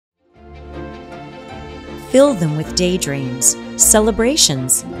Fill them with daydreams,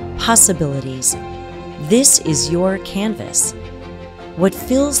 celebrations, possibilities. This is your canvas. What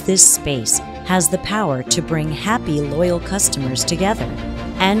fills this space has the power to bring happy, loyal customers together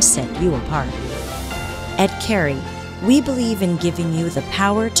and set you apart. At Kerry, we believe in giving you the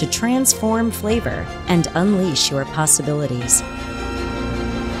power to transform flavor and unleash your possibilities.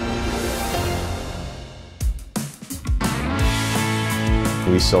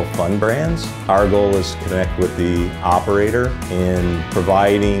 We sell fun brands. Our goal is to connect with the operator in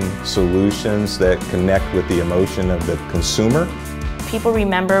providing solutions that connect with the emotion of the consumer. People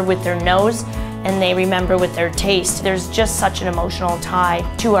remember with their nose and they remember with their taste. There's just such an emotional tie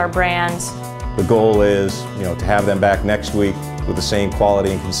to our brands. The goal is, to have them back next week with the same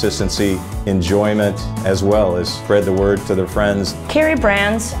quality and consistency, enjoyment, as well as spread the word to their friends. Kerry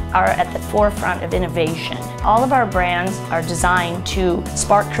brands are at the forefront of innovation. All of our brands are designed to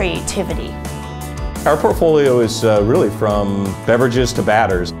spark creativity. Our portfolio is really from beverages to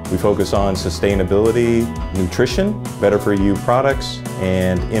batters. We focus on sustainability, nutrition, better-for-you products,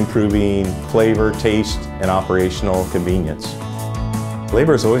 and improving flavor, taste, and operational convenience.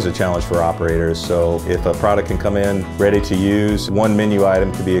 Labor is always a challenge for operators, so if a product can come in ready to use, one menu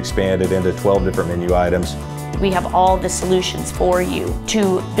item can be expanded into 12 different menu items. We have all the solutions for you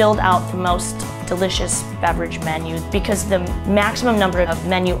to build out the most delicious beverage menu, because the maximum number of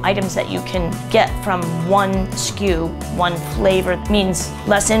menu items that you can get from one SKU, one flavor, means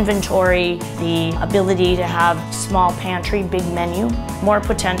less inventory, the ability to have small pantry, big menu, more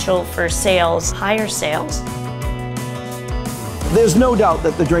potential for sales, higher sales. There's no doubt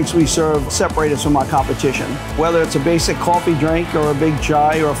that the drinks we serve separate us from our competition. Whether it's a basic coffee drink or a big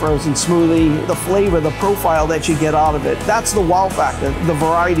chai or a frozen smoothie, the flavor, the profile that you get out of it, that's the wow factor. The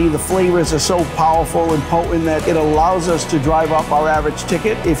variety, the flavors are so powerful and potent that it allows us to drive up our average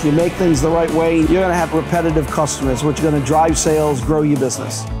ticket. If you make things the right way, you're going to have repetitive customers, which are going to drive sales, grow your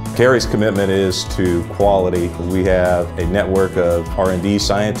business. Kerry's commitment is to quality. We have a network of R&D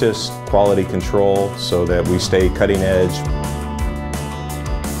scientists, quality control, so that we stay cutting edge.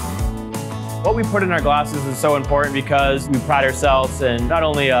 What we put in our glasses is so important because we pride ourselves in not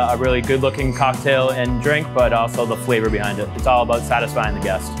only a really good-looking cocktail and drink, but also the flavor behind it. It's all about satisfying the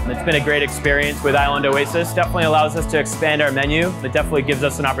guest. It's been a great experience with Island Oasis. Definitely allows us to expand our menu. It definitely gives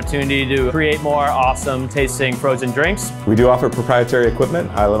us an opportunity to create more awesome tasting frozen drinks. We do offer proprietary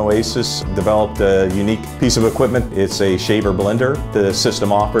equipment. Island Oasis developed a unique piece of equipment. It's a shaver blender. The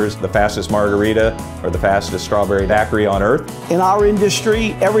system offers the fastest margarita or the fastest strawberry daiquiri on earth. In our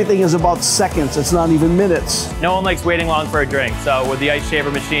industry, everything is about seconds. It's not even minutes. No one likes waiting long for a drink, so with the ice shaver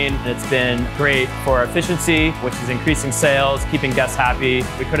machine, it's been great for efficiency, which is increasing sales, keeping guests happy.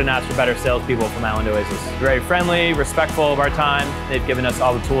 We couldn't ask for better salespeople from Island Oasis. Very friendly, respectful of our time. They've given us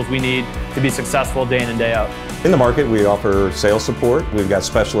all the tools we need to be successful day in and day out. In the market, we offer sales support. We've got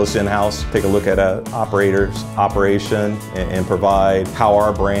specialists in-house, take a look at an operator's operation and provide how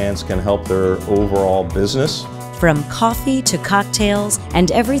our brands can help their overall business. From coffee to cocktails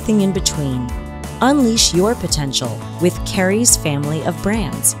and everything in between, unleash your potential with Kerry's family of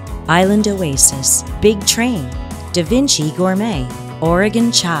brands. Island Oasis, Big Train, Da Vinci Gourmet,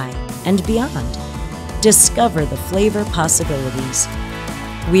 Oregon Chai, and beyond. Discover the flavor possibilities.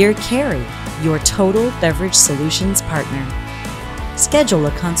 We're Kerry, your total beverage solutions partner. Schedule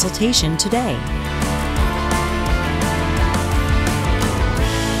a consultation today.